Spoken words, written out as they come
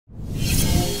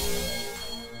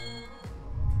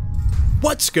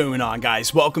What's going on,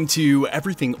 guys? Welcome to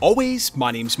Everything Always.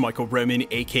 My name's Michael Roman,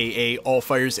 aka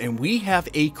Allfires, and we have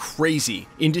a crazy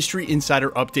industry insider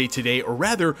update today, or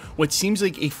rather, what seems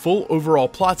like a full overall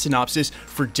plot synopsis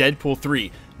for Deadpool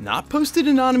 3. Not posted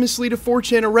anonymously to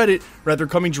 4chan or Reddit, rather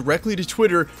coming directly to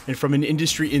Twitter and from an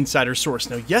industry insider source.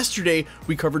 Now, yesterday,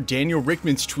 we covered Daniel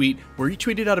Rickman's tweet where he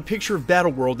tweeted out a picture of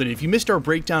Battleworld, and if you missed our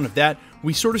breakdown of that,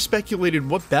 we sort of speculated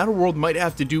what Battleworld might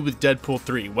have to do with Deadpool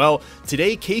 3. Well,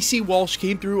 today, Casey Walsh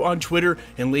came through on Twitter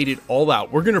and laid it all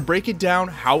out. We're going to break it down,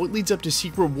 how it leads up to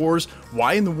Secret Wars,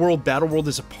 why in the world Battleworld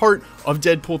is a part of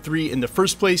Deadpool 3 in the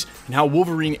first place, and how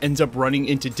Wolverine ends up running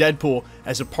into Deadpool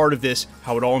as a part of this,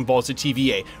 how it all involves the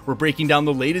TVA. We're breaking down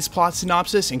the latest plot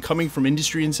synopsis and coming from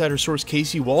industry insider source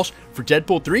Casey Walsh for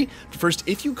Deadpool 3. But first,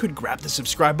 if you could grab the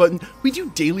subscribe button, we do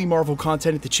daily Marvel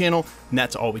content at the channel, and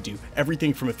that's all we do.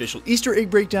 Everything from official Easter egg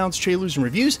breakdowns, trailers, and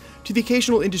reviews to the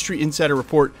occasional industry insider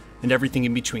report and everything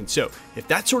in between. So if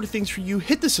that sort of thing's for you,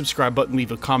 hit the subscribe button,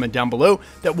 leave a comment down below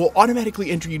that will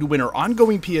automatically enter you to win our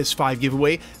ongoing PS5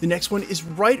 giveaway. The next one is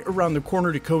right around the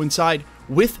corner to coincide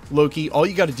with Loki. All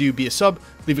you got to do, be a sub,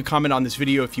 leave a comment on this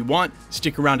video if you want,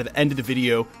 stick around to the end of the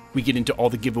video. We get into all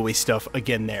the giveaway stuff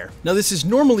again there. Now, this is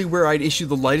normally where I'd issue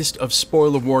the lightest of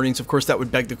spoiler warnings. Of course, that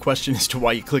would beg the question as to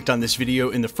why you clicked on this video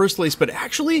in the first place, but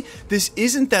actually, this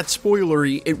isn't that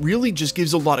spoilery. It really just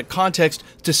gives a lot of context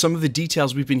to some of the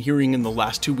details we've been hearing in the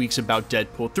last 2 weeks about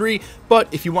Deadpool 3, but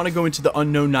if you want to go into the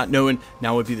unknown not known,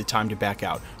 now would be the time to back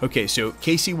out. Okay, so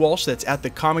Casey Walsh, that's at the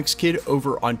Comics Kid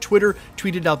over on Twitter,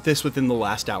 tweeted out this within the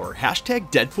last hour.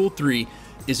 Hashtag Deadpool 3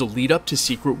 is a lead up to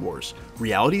Secret Wars.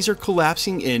 Realities are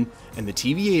collapsing in, and the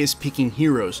TVA is picking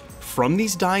heroes from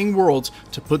these dying worlds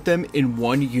to put them in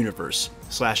one universe,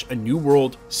 / a new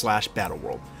world /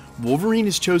 Battleworld. Wolverine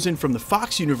is chosen from the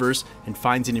Fox universe and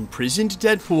finds an imprisoned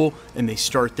Deadpool, and they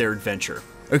start their adventure.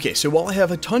 Okay, so while I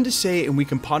have a ton to say and we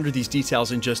can ponder these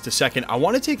details in just a second, I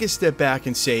want to take a step back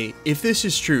and say, if this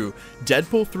is true,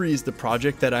 Deadpool 3 is the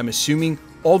project that I'm assuming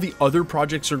all the other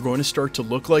projects are going to start to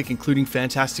look like, including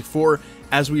Fantastic Four,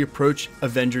 as we approach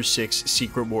Avengers 6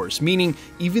 Secret Wars. Meaning,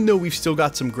 even though we've still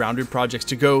got some grounded projects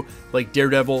to go, like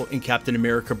Daredevil and Captain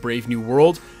America Brave New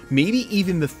World, maybe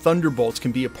even the Thunderbolts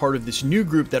can be a part of this new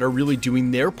group that are really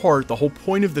doing their part. The whole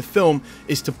point of the film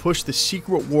is to push the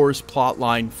Secret Wars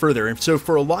plotline further. And so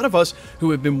for a lot of us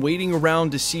who have been waiting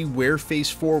around to see where Phase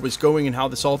 4 was going and how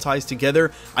this all ties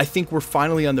together, I think we're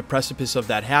finally on the precipice of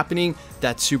that happening.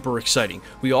 That's super exciting.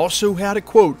 We also had a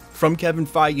quote from Kevin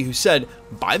Feige who said,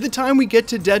 by the time we get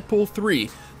to Deadpool 3,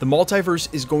 the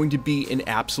multiverse is going to be in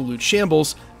absolute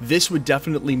shambles. This would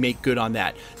definitely make good on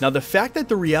that. Now, the fact that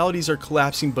the realities are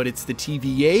collapsing, but it's the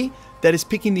TVA that is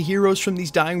picking the heroes from these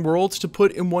dying worlds to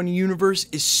put in one universe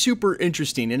is super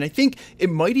interesting, and I think it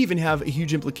might even have a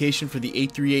huge implication for the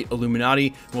 838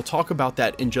 Illuminati. We'll talk about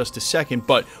that in just a second,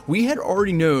 but we had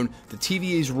already known the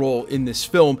TVA's role in this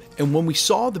film, and when we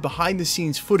saw the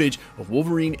behind-the-scenes footage of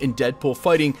Wolverine and Deadpool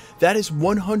fighting, that is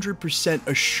 100%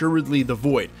 assuredly the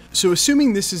Void. So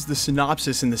assuming this is the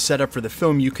synopsis and the setup for the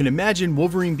film, you can imagine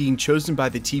Wolverine being chosen by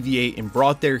the TVA and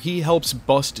brought there. He helps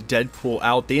bust Deadpool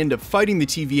out. They end up fighting the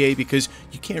TVA because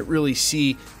you can't really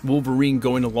see Wolverine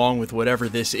going along with whatever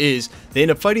this is. They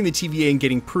end up fighting the TVA and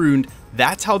getting pruned.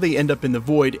 That's how they end up in the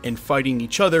Void and fighting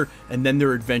each other, and then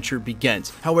their adventure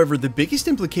begins. However, the biggest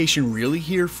implication really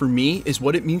here for me is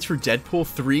what it means for Deadpool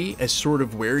 3 as sort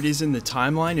of where it is in the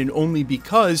timeline, and only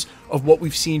because of what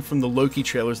we've seen from the Loki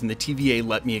trailers and the TVA.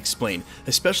 Let me explain.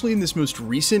 Especially in this most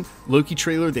recent Loki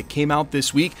trailer that came out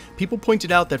this week, people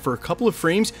pointed out that for a couple of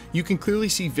frames, you can clearly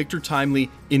see Victor Timely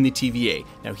in the TVA.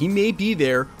 Now, he may be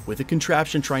there with a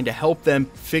contraption trying to help them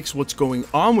fix what's going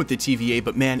on with the TVA,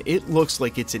 but man, it looks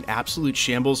like it's an absolute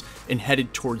shambles and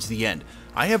headed towards the end.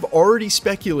 I have already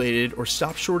speculated or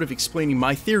stopped short of explaining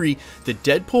my theory that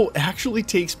Deadpool actually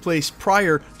takes place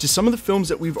prior to some of the films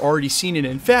that we've already seen, and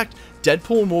in fact,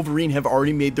 Deadpool and Wolverine have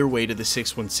already made their way to the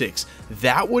 616.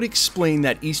 That would explain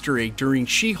that Easter egg during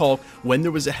She-Hulk when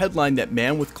there was a headline that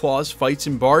man with claws fights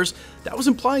in bars. That was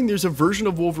implying there's a version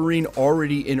of Wolverine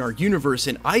already in our universe,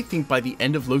 and I think by the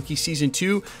end of Loki Season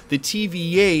 2, the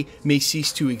TVA may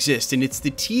cease to exist, and it's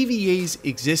the TVA's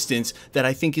existence that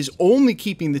I think is only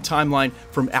keeping the timeline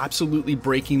from absolutely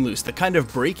breaking loose, the kind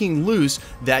of breaking loose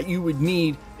that you would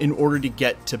need in order to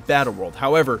get to Battleworld.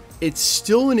 However, it's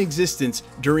still in existence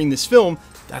during this film.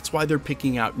 That's why they're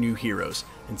picking out new heroes.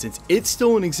 And since it's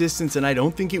still in existence, and I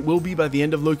don't think it will be by the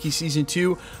end of Loki Season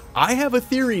 2, I have a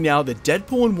theory now that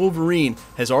Deadpool and Wolverine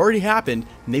has already happened,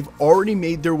 and they've already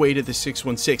made their way to the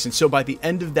 616. And so by the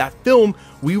end of that film,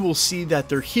 we will see that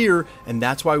they're here, and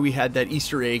that's why we had that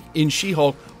Easter egg in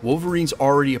She-Hulk. Wolverine's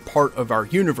already a part of our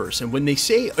universe. And when they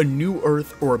say a new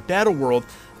Earth or a battle world,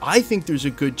 I think there's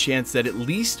a good chance that at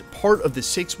least part of the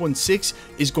 616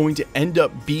 is going to end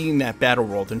up being that battle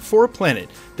world. And for a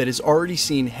planet that has already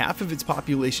seen half of its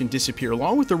population disappear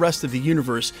along with the rest of the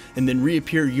universe and then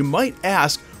reappear, you might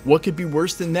ask, what could be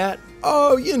worse than that?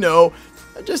 Oh, you know,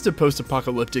 just a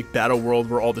post-apocalyptic battle world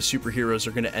where all the superheroes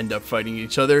are going to end up fighting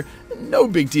each other. No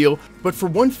big deal. But for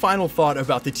one final thought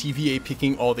about the TVA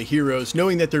picking all the heroes,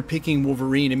 knowing that they're picking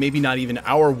Wolverine, and maybe not even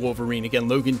our Wolverine, again,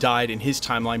 Logan died in his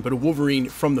timeline, but a Wolverine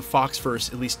from the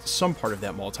Foxverse, at least some part of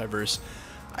that multiverse,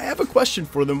 I have a question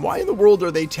for them. Why in the world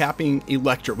are they tapping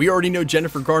Elektra? We already know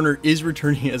Jennifer Garner is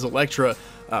returning as Elektra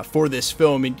for this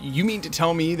film, and you mean to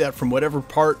tell me that from whatever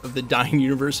part of the dying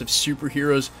universe of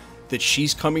superheroes that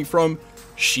she's coming from,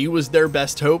 she was their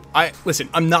best hope? Listen,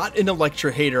 I'm not an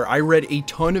Elektra hater. I read a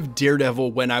ton of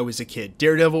Daredevil when I was a kid.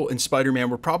 Daredevil and Spider-Man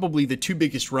were probably the two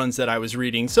biggest runs that I was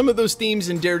reading. Some of those themes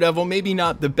in Daredevil, maybe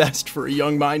not the best for a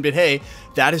young mind, but hey,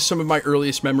 that is some of my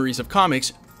earliest memories of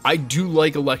comics. I do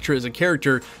like Elektra as a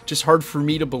character, just hard for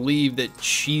me to believe that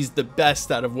she's the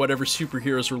best out of whatever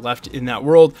superheroes were left in that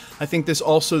world. I think this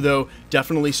also, though,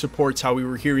 definitely supports how we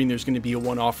were hearing there's going to be a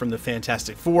one-off from the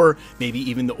Fantastic Four, maybe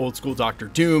even the old school Doctor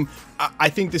Doom.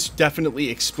 I think this definitely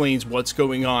explains what's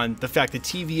going on. The fact that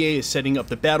TVA is setting up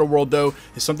the battle world, though,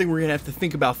 is something we're going to have to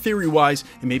think about theory-wise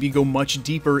and maybe go much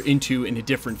deeper into in a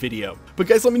different video. But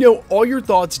guys, let me know all your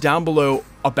thoughts down below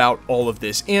about all of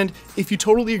this, and if you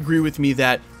totally agree with me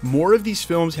that more of these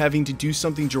films having to do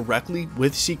something directly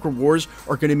with Secret Wars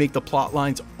are going to make the plot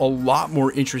lines a lot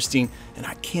more interesting, and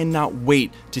I cannot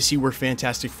wait to see where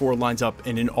Fantastic Four lines up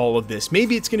and in all of this.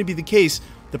 Maybe it's going to be the case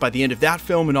that by the end of that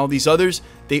film and all these others,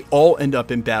 they all end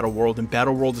up in Battle World, and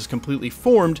Battle World is completely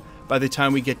formed by the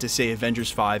time we get to, say,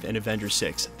 Avengers 5 and Avengers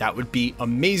 6. That would be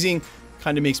amazing.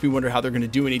 Kind of makes me wonder how they're going to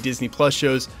do any Disney Plus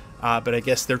shows. But I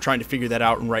guess they're trying to figure that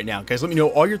out right now. Guys, let me know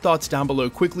all your thoughts down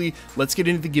below quickly. Let's get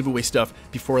into the giveaway stuff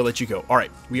before I let you go. All right,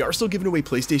 we are still giving away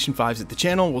PlayStation 5s at the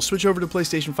channel. We'll switch over to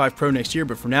PlayStation 5 Pro next year,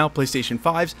 but for now, PlayStation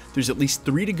 5s, there's at least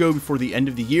 3 to go before the end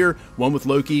of the year. One with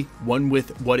Loki, one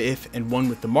with What If, and one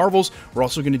with the Marvels. We're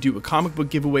also going to do a comic book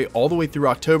giveaway all the way through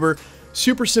October.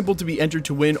 Super simple to be entered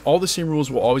to win. All the same rules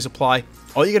will always apply.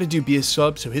 All you got to do, be a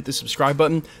sub, so hit the subscribe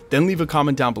button, then leave a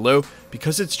comment down below.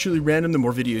 Because it's truly random, the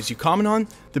more videos you comment on,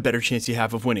 the better chance you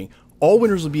have of winning. All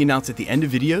winners will be announced at the end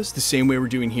of videos, the same way we're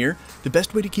doing here. The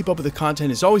best way to keep up with the content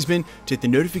has always been to hit the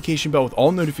notification bell with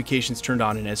all notifications turned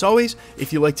on. And as always,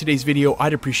 if you liked today's video,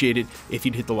 I'd appreciate it if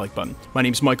you'd hit the like button. My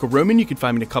name's Michael Roman. You can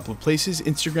find me in a couple of places,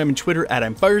 Instagram and Twitter at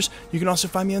 @I'mFires. You can also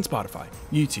find me on Spotify,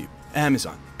 YouTube,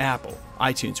 Amazon, Apple,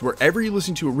 iTunes, wherever you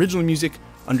listen to original music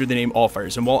under the name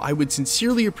Allfires. And while I would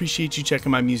sincerely appreciate you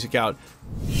checking my music out,